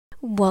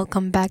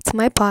Welcome back to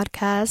my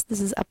podcast.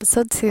 This is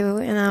episode 2,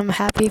 and I'm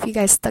happy if you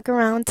guys stuck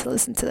around to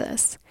listen to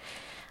this.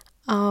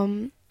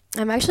 I'm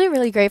actually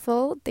really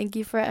grateful. Thank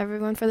you for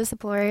everyone for the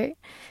support,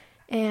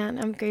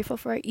 and I'm grateful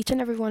for each and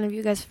every one of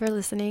you guys for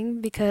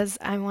listening because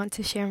I want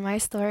to share my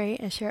story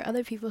and share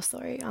other people's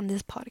story on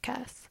this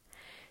podcast.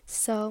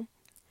 So,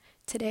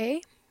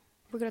 today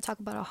we're going to talk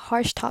about a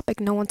harsh topic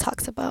no one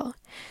talks about,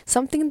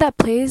 something that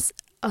plays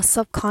a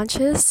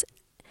subconscious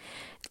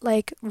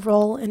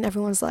role in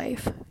everyone's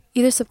life,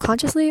 either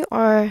subconsciously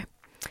or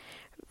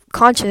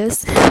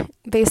conscious.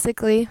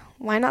 Basically,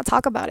 why not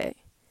talk about it?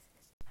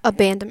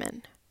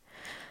 Abandonment.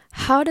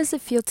 How does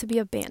it feel to be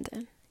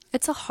abandoned?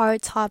 It's a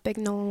hard topic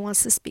no one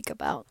wants to speak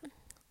about.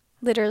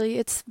 Literally,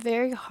 it's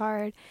very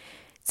hard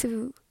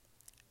to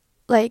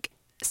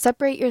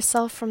separate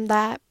yourself from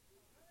that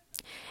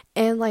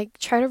and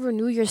try to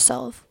renew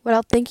yourself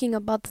without thinking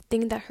about the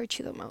thing that hurt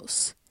you the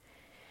most.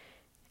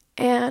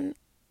 And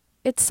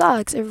it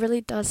sucks. It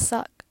really does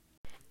suck.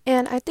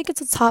 And I think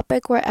it's a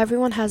topic where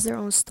everyone has their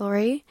own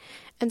story,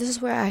 and this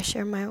is where I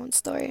share my own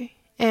story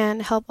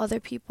and help other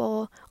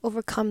people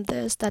overcome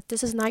this, that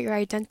this is not your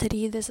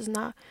identity, this is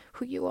not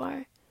who you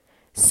are.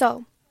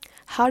 So,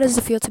 how does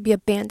it feel to be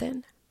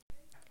abandoned?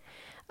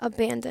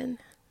 Abandoned.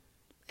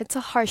 It's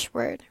a harsh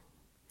word.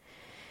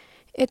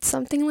 It's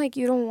something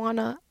you don't want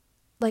to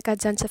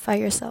identify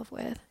yourself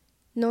with,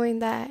 knowing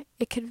that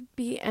it could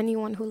be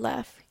anyone who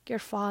left, your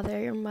father,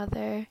 your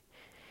mother,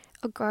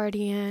 a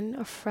guardian,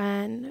 a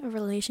friend, a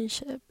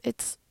relationship.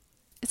 It's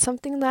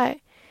something that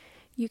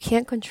you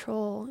can't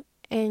control,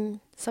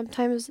 and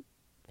sometimes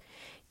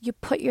you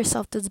put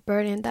yourself this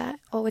burden that,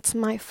 oh, it's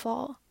my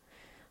fault.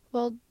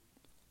 Well,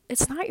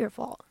 it's not your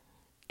fault.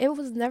 It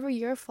was never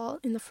your fault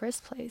in the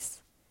first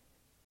place.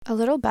 A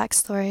little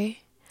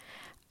backstory.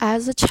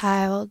 As a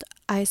child,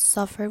 I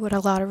suffered with a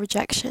lot of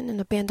rejection and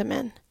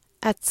abandonment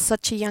at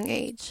such a young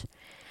age.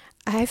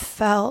 I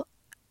felt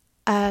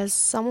as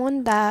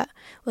someone that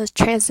was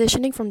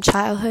transitioning from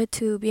childhood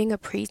to being a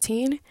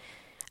preteen,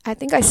 I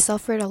think I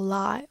suffered a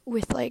lot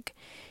with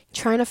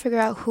trying to figure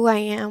out who I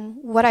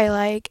am, what I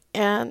like,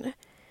 and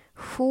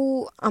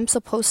who I'm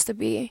supposed to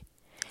be.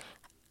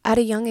 At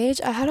a young age,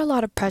 I had a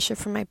lot of pressure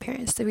from my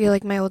parents to be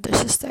like my older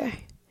sister,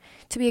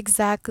 to be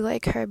exactly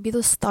like her, be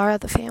the star of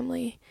the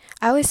family.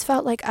 I always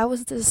felt like I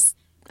was this,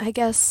 I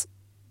guess,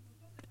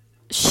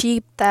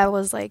 sheep that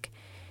was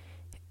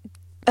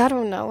I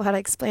don't know how to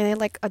explain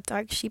it, a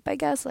dark sheep, I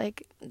guess. I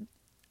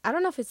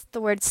don't know if it's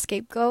the word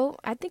scapegoat.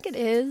 I think it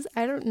is.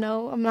 I don't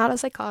know. I'm not a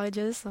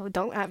psychologist, so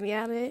don't at me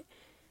at it.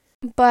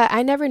 But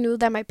I never knew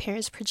that my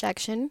parents'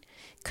 projection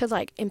could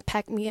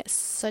impact me at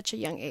such a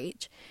young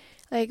age.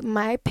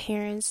 My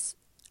parents,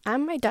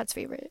 I'm my dad's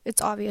favorite.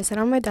 It's obvious that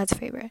I'm my dad's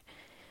favorite.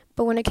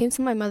 But when it came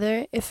to my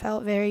mother, it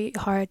felt very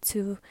hard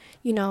to,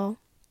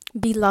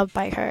 be loved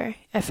by her.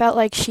 I felt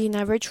like she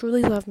never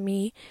truly loved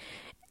me,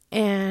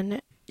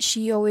 and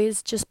she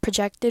always just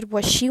projected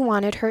what she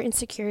wanted, her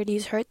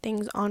insecurities, her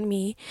things on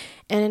me,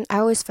 and I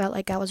always felt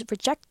like I was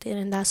rejected,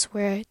 and that's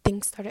where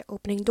things started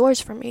opening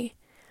doors for me.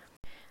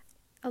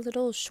 A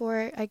little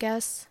short, I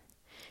guess,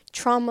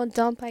 trauma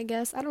dump, I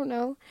guess, I don't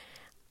know.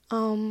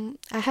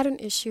 I had an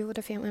issue with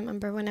a family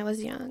member when I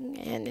was young,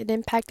 and it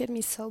impacted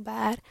me so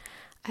bad.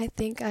 I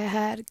think I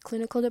had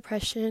clinical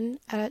depression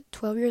at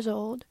 12 years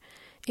old,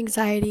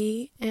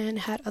 anxiety, and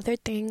had other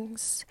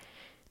things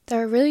that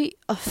are really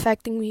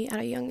affecting me at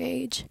a young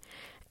age.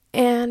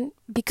 And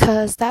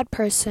because that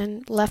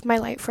person left my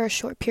life for a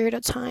short period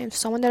of time,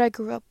 someone that I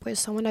grew up with,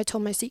 someone I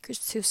told my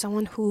secrets to,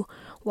 someone who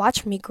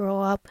watched me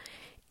grow up,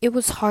 it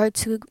was hard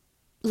to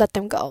let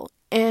them go.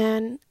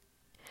 And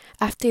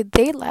after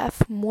they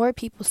left, more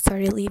people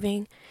started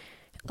leaving.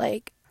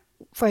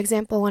 For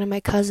example, one of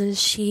my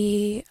cousins,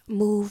 she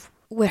moved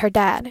with her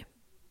dad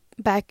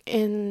back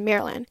in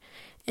Maryland.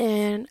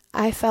 And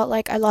I felt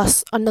like I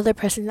lost another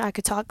person that I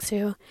could talk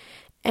to.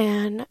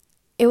 And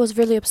it was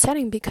really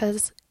upsetting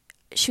because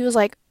she was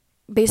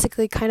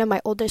basically kind of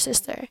my older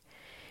sister.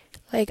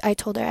 I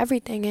told her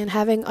everything, and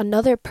having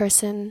another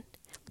person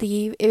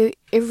leave, it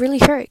really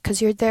hurt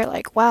because you're there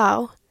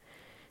wow,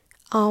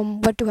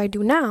 what do I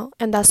do now?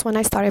 And that's when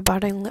I started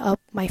bottling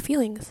up my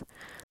feelings.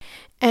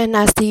 And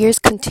as the years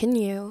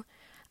continue,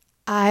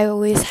 I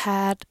always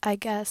had, I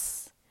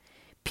guess,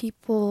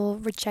 people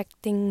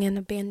rejecting and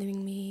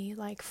abandoning me,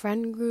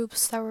 friend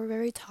groups that were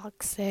very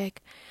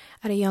toxic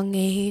at a young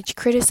age,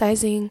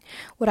 criticizing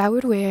what I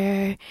would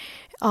wear,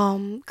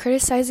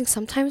 criticizing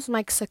sometimes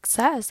my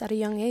success at a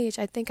young age.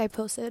 I think I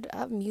posted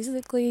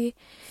Musically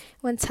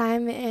one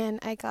time, and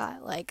I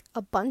got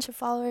a bunch of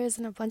followers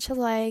and a bunch of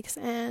likes,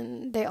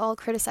 and they all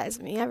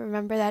criticized me. I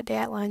remember that day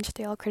at lunch,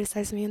 they all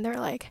criticized me, and they're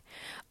like,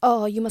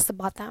 oh, you must have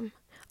bought them.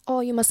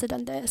 Oh, you must have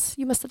done this.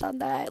 You must have done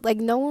that.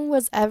 No one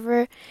was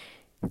ever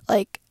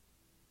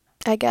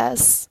I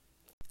guess,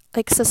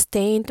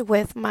 sustained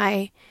with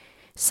my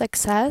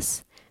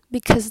success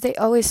because they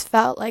always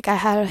felt like I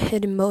had a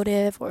hidden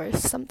motive or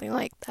something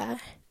like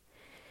that.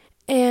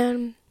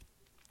 And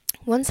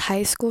once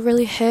high school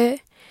really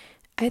hit,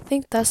 I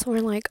think that's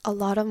when a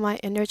lot of my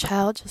inner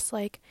child just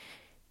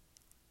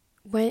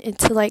went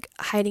into like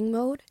hiding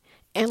mode,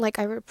 and like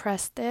I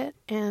repressed it,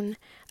 and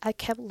I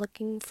kept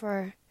looking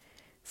for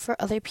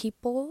other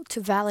people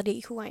to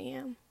validate who I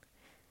am,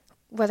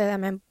 whether that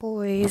meant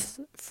boys,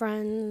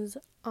 friends,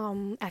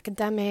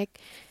 academic.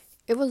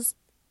 It was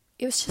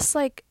it was just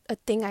like a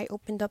thing I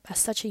opened up at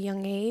such a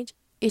young age.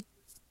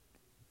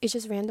 It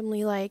just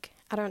randomly, like,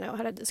 I don't know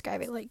how to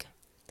describe it, like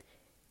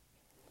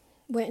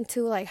went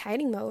into like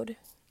hiding mode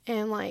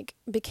and like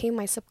became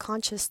my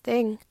subconscious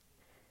thing.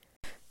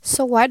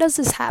 So why does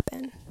this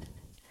happen?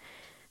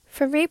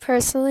 For me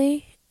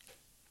personally,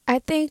 I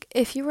think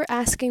if you were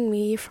asking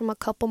me from a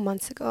couple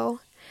months ago,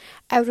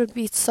 I would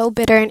be so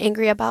bitter and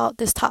angry about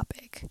this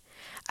topic.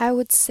 I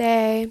would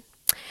say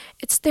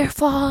it's their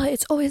fault,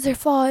 it's always their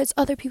fault, it's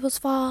other people's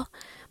fault.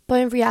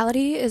 But in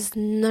reality, it's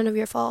none of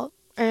your fault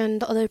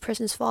and the other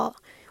person's fault.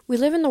 We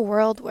live in a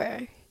world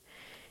where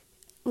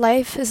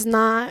life is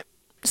not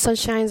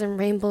sunshines and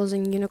rainbows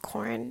and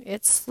unicorn.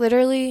 It's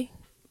literally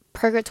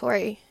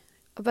purgatory,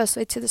 the best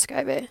way to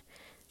describe it.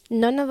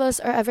 None of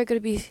us are ever going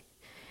to be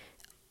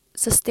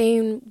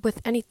sustained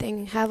with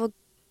anything, have a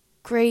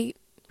great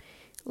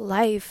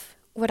life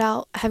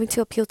without having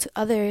to appeal to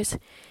others.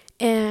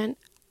 And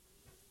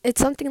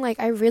it's something like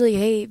I really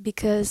hate,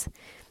 because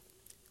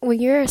when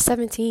you're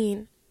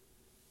 17,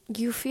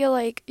 you feel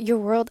like your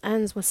world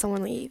ends when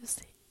someone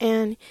leaves.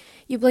 And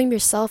you blame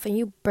yourself, and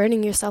you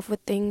burdening yourself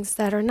with things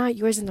that are not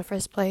yours in the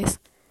first place.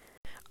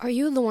 Are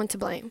you the one to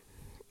blame?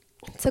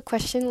 It's a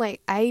question, like,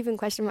 I even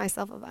question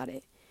myself about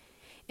it.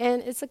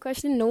 And it's a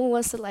question no one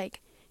wants to, like,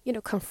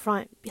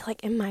 confront. Be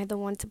like, am I the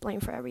one to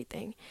blame for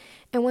everything?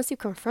 And once you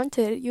confront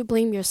it, you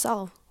blame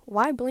yourself.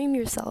 Why blame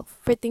yourself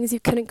for things you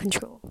couldn't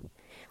control?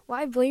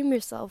 Why blame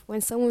yourself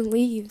when someone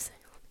leaves?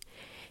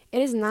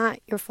 It is not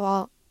your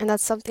fault. And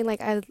that's something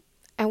like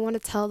I want to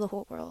tell the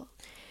whole world.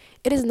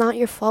 It is not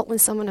your fault when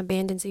someone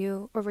abandons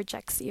you or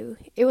rejects you.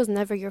 It was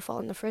never your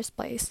fault in the first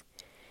place.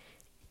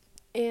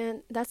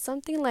 And that's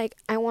something like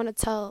I want to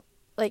tell,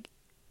 like,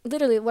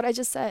 literally what I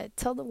just said.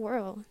 Tell the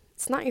world.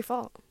 It's not your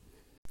fault.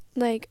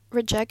 Like,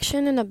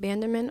 rejection and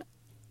abandonment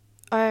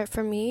are,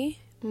 for me,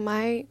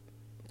 my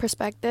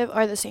perspective,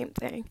 are the same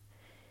thing.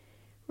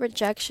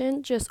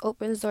 Rejection just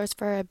opens doors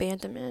for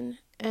abandonment,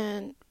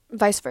 and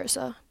vice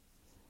versa.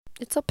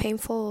 It's a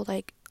painful,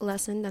 like,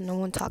 lesson that no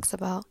one talks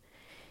about,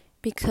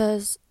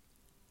 because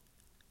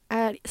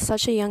at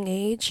such a young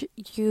age,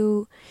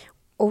 you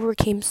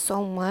overcame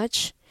so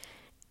much,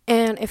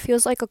 and it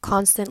feels like a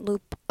constant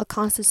loop, a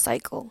constant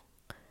cycle.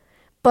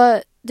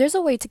 But there's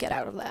a way to get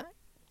out of that.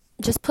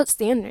 Just put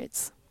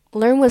standards.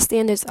 Learn what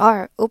standards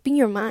are. Open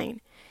your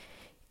mind.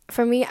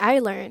 For me, I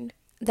learned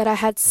that I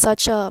had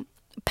such a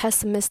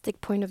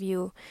pessimistic point of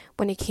view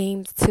when it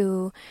came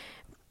to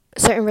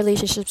certain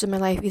relationships in my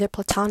life, either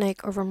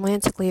platonic or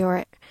romantically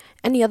or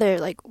any other,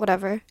 like,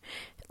 whatever.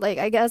 Like,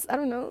 I guess, I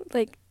don't know,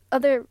 like,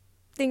 other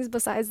things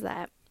besides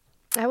that.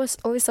 I was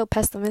always so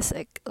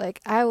pessimistic. Like,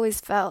 I always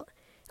felt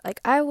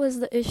like I was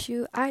the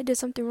issue. I did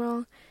something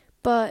wrong.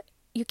 But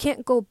you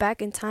can't go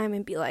back in time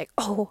and be like,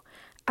 oh,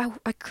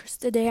 I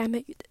cursed the day I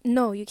met you.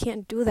 No, you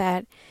can't do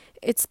that.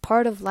 It's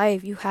part of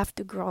life. You have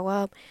to grow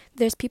up.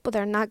 There's people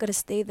that are not going to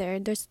stay there.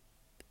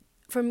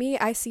 For me,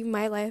 I see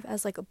my life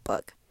as like a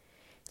book.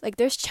 Like,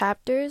 there's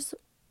chapters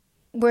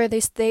where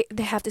they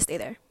have to stay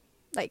there.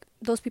 Like,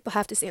 those people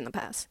have to stay in the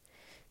past.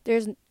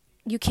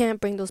 You can't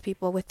bring those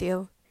people with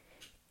you.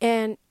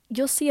 And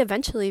you'll see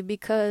eventually,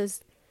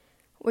 because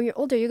when you're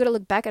older, you're going to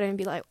look back at it and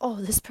be like, oh,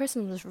 this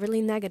person was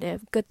really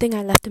negative. Good thing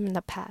I left them in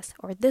the past.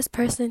 Or this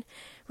person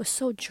was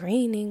so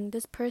draining.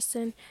 This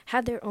person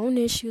had their own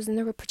issues and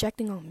they were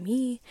projecting on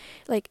me.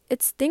 Like,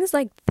 it's things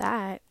like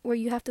that where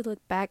you have to look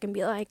back and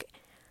be like,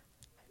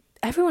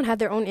 everyone had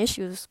their own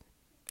issues.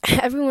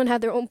 Everyone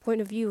had their own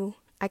point of view.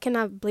 I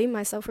cannot blame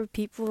myself for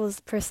people's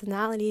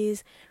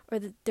personalities or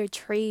their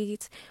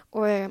traits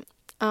or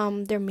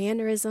their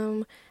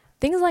mannerism,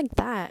 things like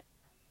that.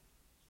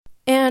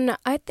 And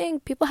I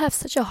think people have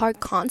such a hard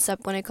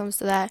concept when it comes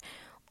to that.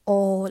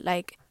 Oh,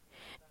 like,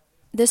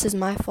 this is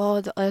my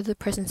fault, the other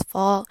person's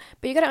fault.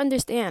 But you gotta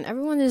understand,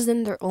 everyone is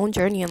in their own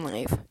journey in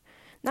life.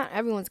 Not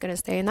everyone's gonna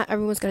stay, not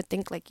everyone's gonna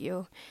think like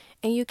you.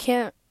 And you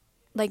can't,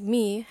 like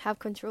me, have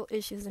control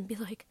issues and be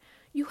like,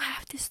 you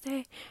have to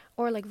stay.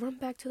 Or like run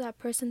back to that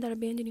person that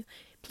abandoned you.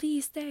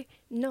 Please stay.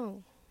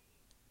 No.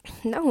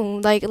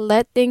 No, like,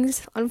 let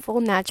things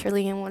unfold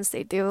naturally, and once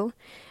they do,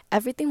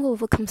 everything will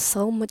become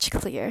so much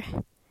clearer.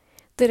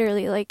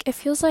 Literally, like, it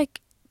feels like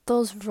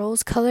those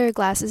rose-colored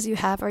glasses you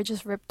have are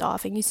just ripped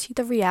off, and you see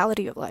the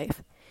reality of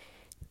life.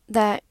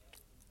 That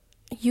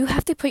you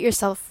have to put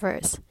yourself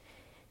first.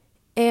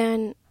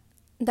 And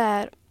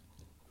that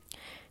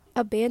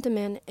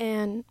abandonment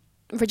and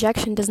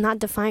rejection does not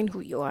define who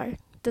you are.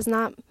 It's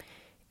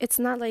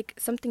not like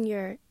something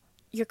you're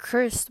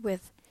cursed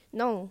with.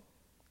 No.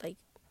 Like,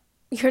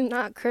 you're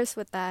not cursed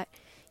with that.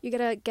 You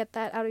gotta get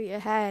that out of your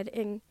head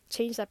and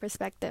change that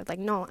perspective. Like,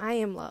 no, I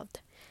am loved.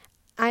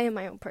 I am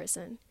my own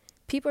person.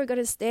 People are going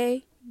to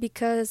stay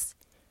because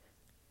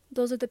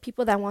those are the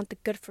people that want the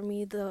good for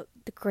me, the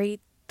great,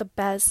 the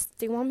best.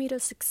 They want me to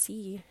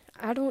succeed.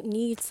 I don't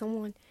need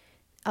someone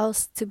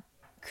else to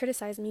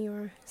criticize me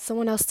or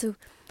someone else to,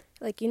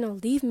 like,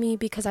 leave me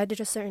because I did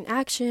a certain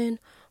action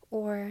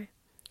or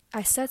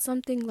I said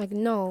something. Like,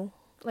 no.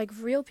 Like,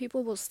 real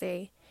people will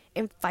stay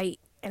and fight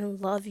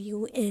and love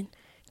you and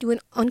do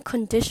it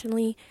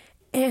unconditionally.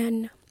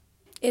 And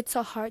it's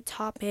a hard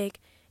topic.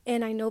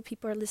 And I know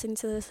people are listening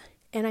to this.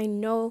 And I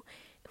know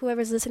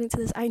whoever's listening to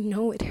this, I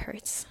know it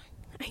hurts.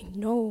 I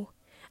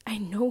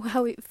know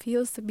how it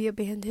feels to be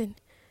abandoned.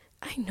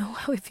 I know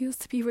how it feels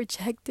to be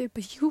rejected,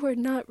 but you are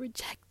not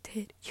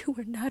rejected. You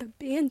are not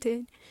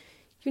abandoned.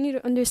 You need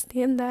to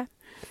understand that,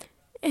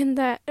 and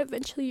that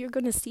eventually you're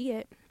going to see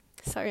it.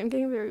 Sorry, I'm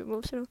getting very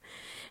emotional.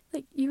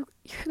 Like, you're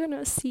going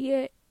to see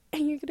it,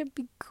 and you're going to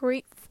be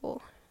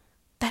grateful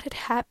that it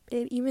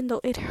happened, even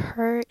though it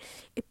hurt.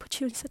 It put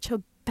you in such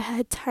a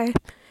bad time,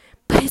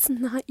 but it's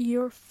not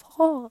your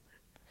fault.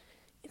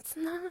 It's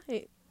not.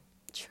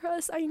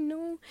 Trust, I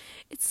know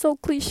it's so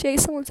cliche,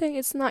 someone saying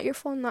it's not your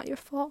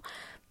fault,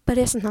 but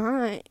it's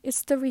not.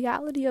 It's the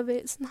reality of it.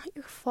 It's not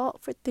your fault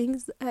for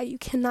things that you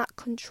cannot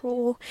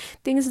control,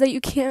 things that you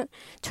can't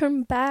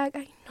turn back.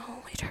 I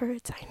know it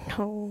hurts, I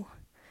know,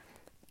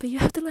 but you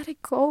have to let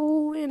it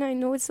go. And I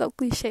know it's so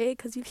cliche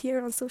because you hear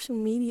it on social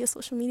media.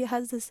 Social media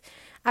has this,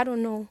 I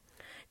don't know,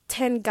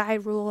 10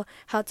 guide rule,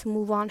 how to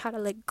move on, how to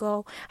let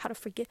go, how to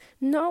forget.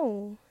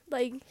 No,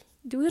 like,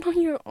 do it on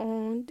your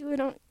own. Do it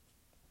on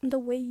the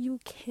way you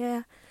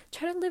can.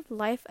 Try to live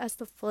life as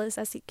the fullest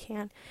as you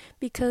can,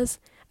 because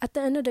at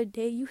the end of the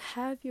day, you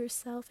have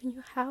yourself and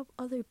you have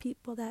other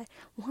people that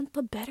want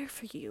the better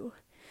for you.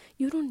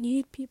 You don't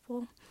need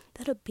people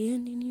that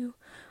abandon you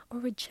or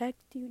reject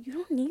you. You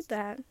don't need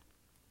that,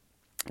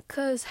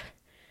 because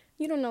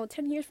you don't know,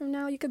 10 years from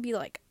now you could be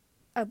like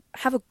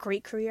have a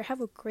great career,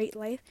 have a great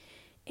life,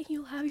 and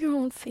you'll have your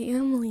own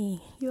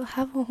family. You'll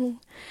have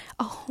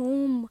a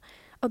home,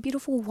 a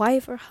beautiful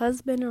wife or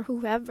husband or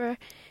whoever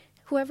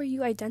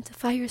you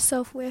identify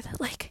yourself with.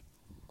 Like,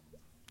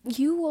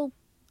 you will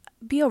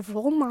be a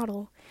role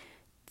model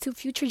to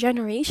future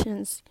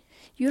generations.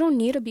 You don't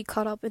need to be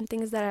caught up in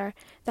things that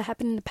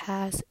happened in the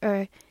past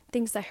or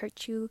things that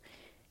hurt you.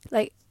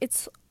 Like,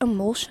 it's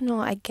emotional,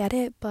 I get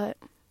it, but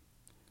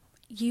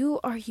you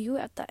are you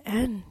at the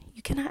end.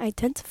 You cannot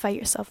identify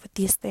yourself with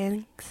these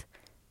things.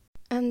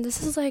 And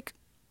this is like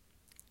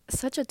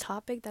such a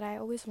topic that I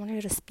always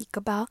wanted to speak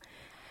about,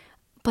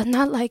 but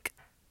not like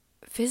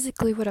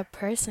physically with a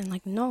person.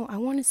 Like, no, I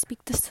want to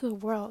speak this to the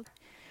world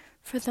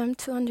for them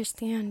to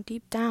understand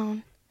deep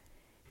down,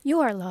 you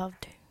are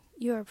loved,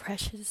 you are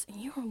precious, and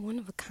you are one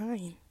of a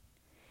kind.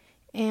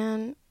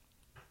 And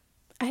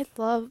I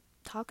love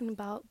talking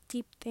about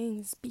deep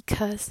things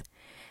because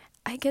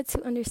I get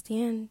to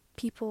understand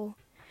people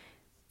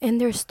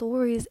and their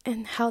stories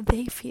and how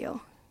they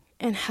feel,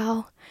 and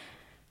how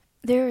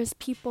there is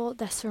people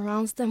that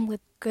surrounds them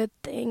with good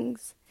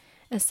things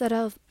instead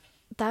of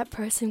that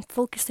person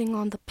focusing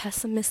on the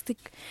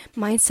pessimistic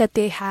mindset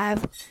they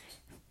have.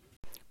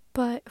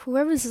 But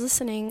whoever's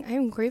listening, I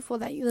am grateful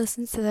that you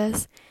listen to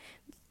this.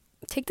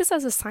 Take this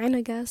as a sign,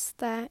 I guess,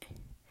 that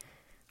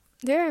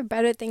there are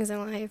better things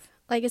in life.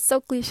 Like, it's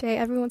so cliche,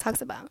 everyone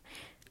talks about,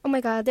 oh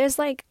my god, there's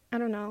like, I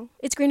don't know,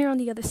 it's greener on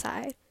the other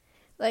side.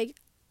 Like,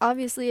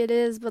 obviously it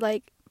is, but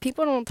like,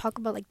 people don't talk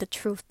about like the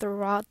truth, the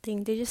raw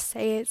thing. They just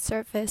say it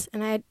surface,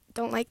 and I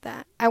don't like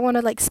that. I want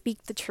to like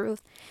speak the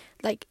truth.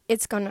 Like,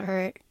 it's gonna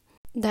hurt,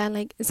 that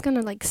like it's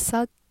gonna like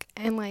suck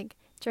and like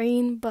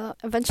drain, but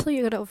eventually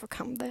you're gonna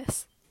overcome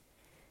this.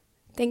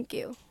 Thank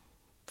you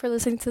for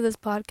listening to this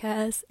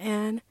podcast,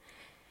 and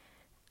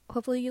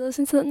hopefully you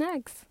listen to the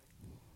next.